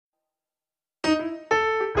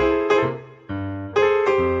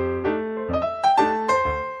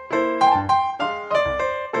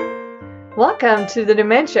Welcome to the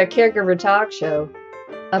Dementia Caregiver Talk Show,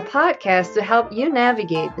 a podcast to help you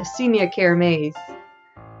navigate the senior care maze.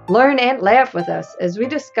 Learn and laugh with us as we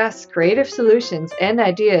discuss creative solutions and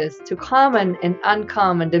ideas to common and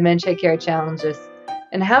uncommon dementia care challenges,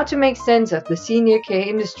 and how to make sense of the senior care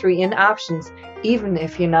industry and options, even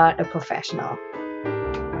if you're not a professional.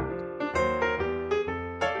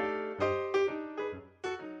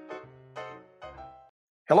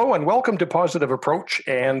 Hello and welcome to Positive Approach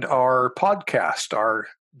and our podcast. Our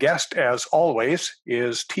guest, as always,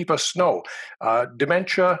 is Teepa Snow,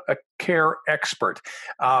 dementia care expert.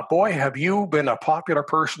 Boy, have you been a popular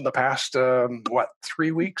person the past,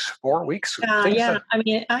 3 weeks, 4 weeks?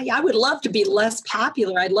 I would love to be less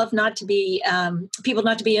popular. I'd love not to be, people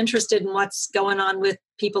not to be interested in what's going on with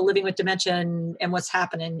people living with dementia and what's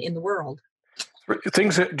happening in the world.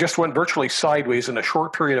 Things that just went virtually sideways in a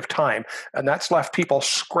short period of time, and that's left people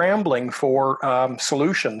scrambling for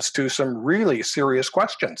solutions to some really serious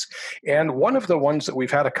questions. And one of the ones that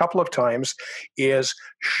we've had a couple of times is,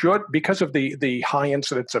 because of the high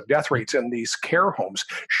incidence of death rates in these care homes,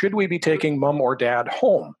 should we be taking mom or dad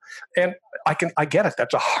home? And I get it.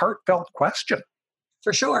 That's a heartfelt question.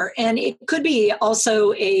 For sure. And it could be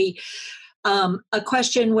also a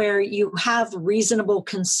question where you have reasonable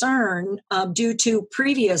concern due to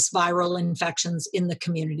previous viral infections in the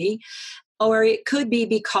community, or it could be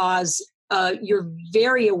because you're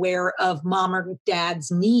very aware of mom or dad's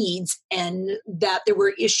needs and that there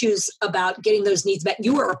were issues about getting those needs met.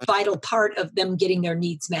 You were a vital part of them getting their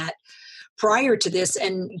needs met prior to this,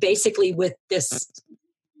 and basically with this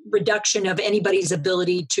reduction of anybody's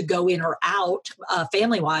ability to go in or out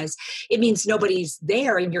family-wise, it means nobody's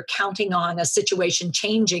there and you're counting on a situation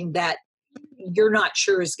changing that you're not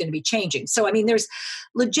sure is going to be changing. So, there's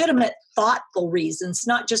legitimate, thoughtful reasons,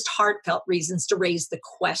 not just heartfelt reasons to raise the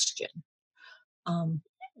question.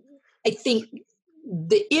 I think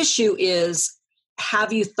the issue is,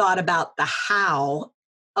 have you thought about the how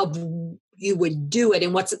of you would do it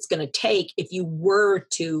and what's it's going to take if you were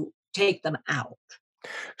to take them out?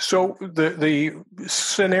 So the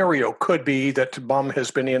scenario could be that mom has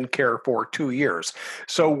been in care for 2 years.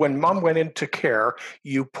 So when mom went into care,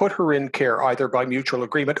 you put her in care either by mutual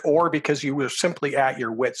agreement or because you were simply at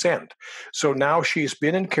your wit's end. So now she's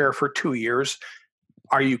been in care for 2 years.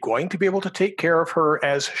 Are you going to be able to take care of her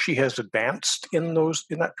as she has advanced in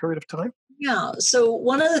that period of time? Yeah. So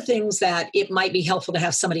one of the things that it might be helpful to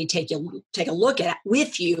have somebody take a look at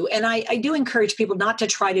with you, and I do encourage people not to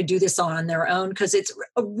try to do this on their own, because it's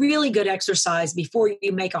a really good exercise before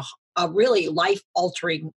you make a really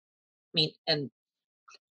life-altering, and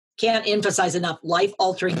can't emphasize enough,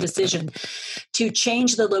 life-altering decision to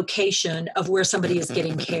change the location of where somebody is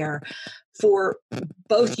getting care for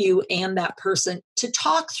both you and that person, to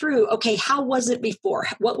talk through, okay, how was it before?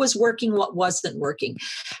 What was working? What wasn't working?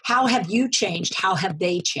 How have you changed? How have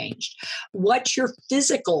they changed? What's your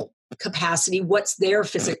physical capacity? What's their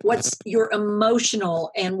physical? What's your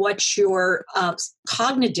emotional and what's your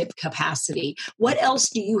cognitive capacity? What else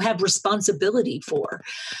do you have responsibility for?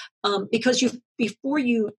 Because before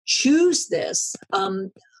you choose this,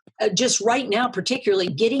 just right now, particularly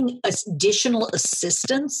getting additional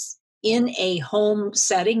assistance in a home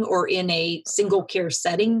setting or in a single care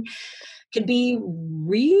setting can be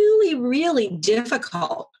really, really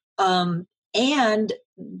difficult. And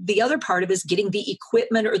the other part of it is getting the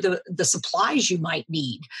equipment or the supplies you might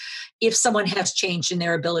need if someone has changed in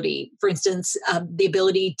their ability. For instance, the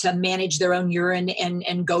ability to manage their own urine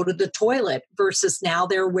and go to the toilet versus now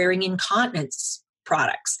they're wearing incontinence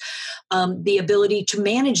products, the ability to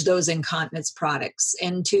manage those incontinence products.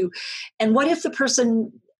 And what if the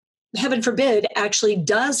person, heaven forbid, actually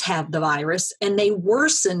does have the virus and they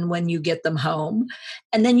worsen when you get them home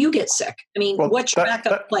and then you get sick? What's your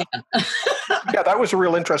backup plan? Yeah, that was a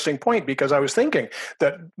real interesting point, because I was thinking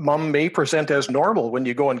that mom may present as normal when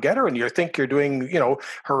you go and get her and you think you're doing,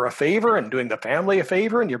 her a favor and doing the family a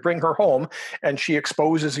favor, and you bring her home and she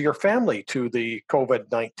exposes your family to the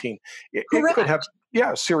COVID-19. It could have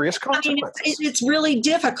serious consequences. It's really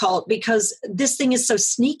difficult because this thing is so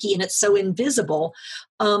sneaky and it's so invisible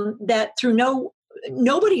that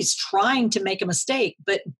nobody's trying to make a mistake,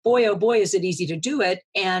 but boy, oh boy, is it easy to do it.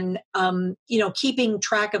 And, keeping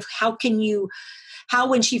track of how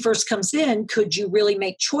when she first comes in, could you really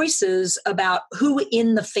make choices about who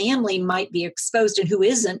in the family might be exposed and who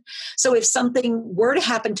isn't? So if something were to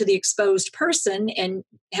happen to the exposed person, and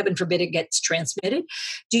heaven forbid it gets transmitted,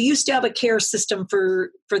 do you still have a care system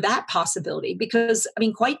for that possibility? Because,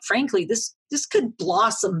 quite frankly, this could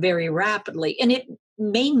blossom very rapidly. And it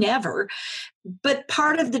may never. But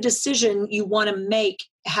part of the decision you want to make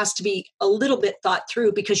has to be a little bit thought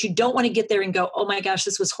through, because you don't want to get there and go, oh my gosh,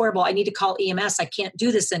 this was horrible. I need to call EMS. I can't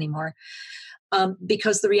do this anymore.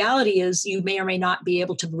 Because the reality is you may or may not be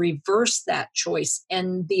able to reverse that choice.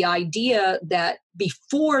 And the idea that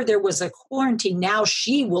before there was a quarantine, now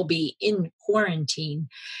she will be in quarantine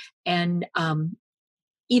and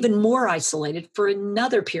even more isolated for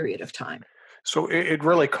another period of time. So it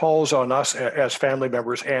really calls on us as family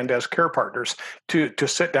members and as care partners to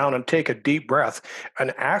sit down and take a deep breath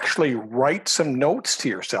and actually write some notes to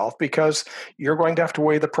yourself, because you're going to have to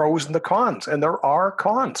weigh the pros and the cons. And there are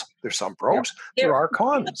cons. There's some pros. There are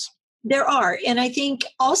cons. There are. And I think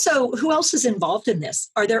also, who else is involved in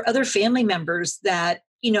this? Are there other family members that,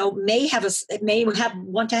 may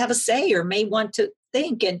want to have a say or may want to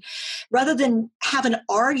think? And rather than have an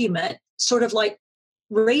argument, sort of like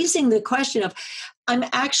raising the question of, I'm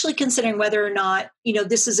actually considering whether or not,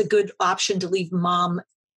 this is a good option to leave mom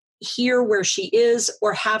here where she is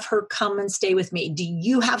or have her come and stay with me. Do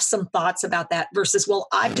you have some thoughts about that versus, well,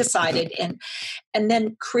 I've decided, and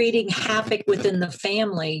then creating havoc within the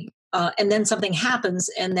family. And then something happens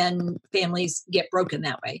and then families get broken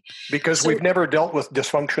that way. Because we've never dealt with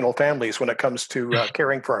dysfunctional families when it comes to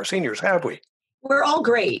caring for our seniors, have we? We're all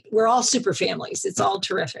great. We're all super families. It's all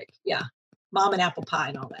terrific. Yeah. Mom and apple pie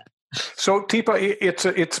and all that. So, Teepa,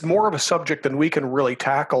 it's more of a subject than we can really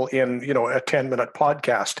tackle in a 10-minute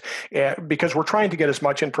podcast, because we're trying to get as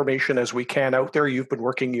much information as we can out there. You've been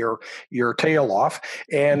working your tail off,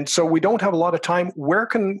 and so we don't have a lot of time. Where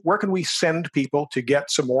can we send people to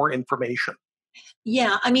get some more information?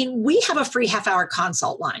 Yeah, I mean, we have a free half-hour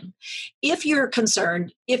consult line. If you're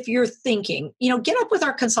concerned, if you're thinking, get up with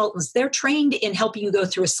our consultants. They're trained in helping you go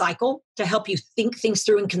through a cycle to help you think things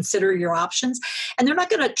through and consider your options. And they're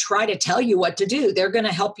not going to try to tell you what to do. They're going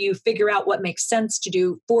to help you figure out what makes sense to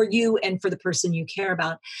do for you and for the person you care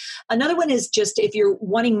about. Another one is just, if you're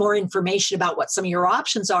wanting more information about what some of your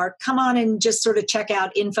options are, come on and just sort of check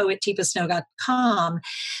out info@teepasnow.com,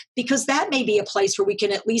 because that may be a place where we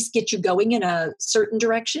can at least get you going in a certain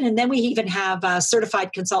direction. And then we even have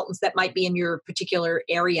certified consultants that might be in your particular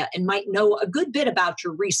area and might know a good bit about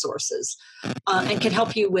your resources and can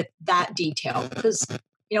help you with that detail. Because,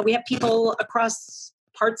 we have people across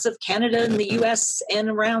parts of Canada and the US and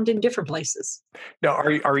around in different places. Now,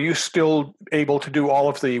 are you still able to do all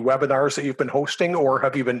of the webinars that you've been hosting, or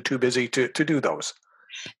have you been too busy to do those?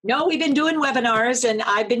 No, we've been doing webinars, and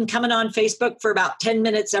I've been coming on Facebook for about 10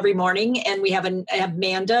 minutes every morning. And we have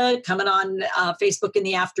Amanda coming on Facebook in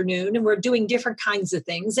the afternoon, and we're doing different kinds of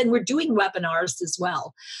things. And we're doing webinars as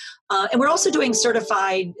well. And we're also doing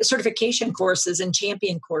certification courses and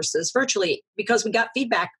champion courses virtually, because we got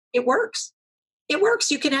feedback. It works. It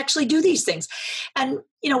works. You can actually do these things. And,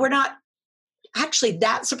 we're not actually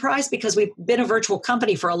that surprised, because we've been a virtual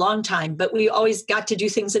company for a long time, but we always got to do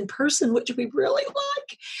things in person, which we really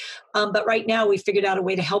like. But right now we figured out a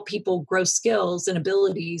way to help people grow skills and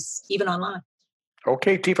abilities even online.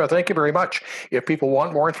 Okay, Teepa, thank you very much. If people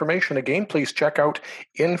want more information, again, please check out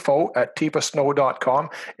info@teepasnow.com,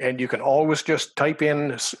 and you can always just type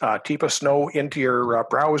in Teepa Snow into your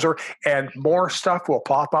browser, and more stuff will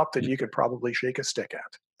pop up that you could probably shake a stick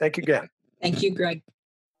at. Thank you again. Thank you, Greg.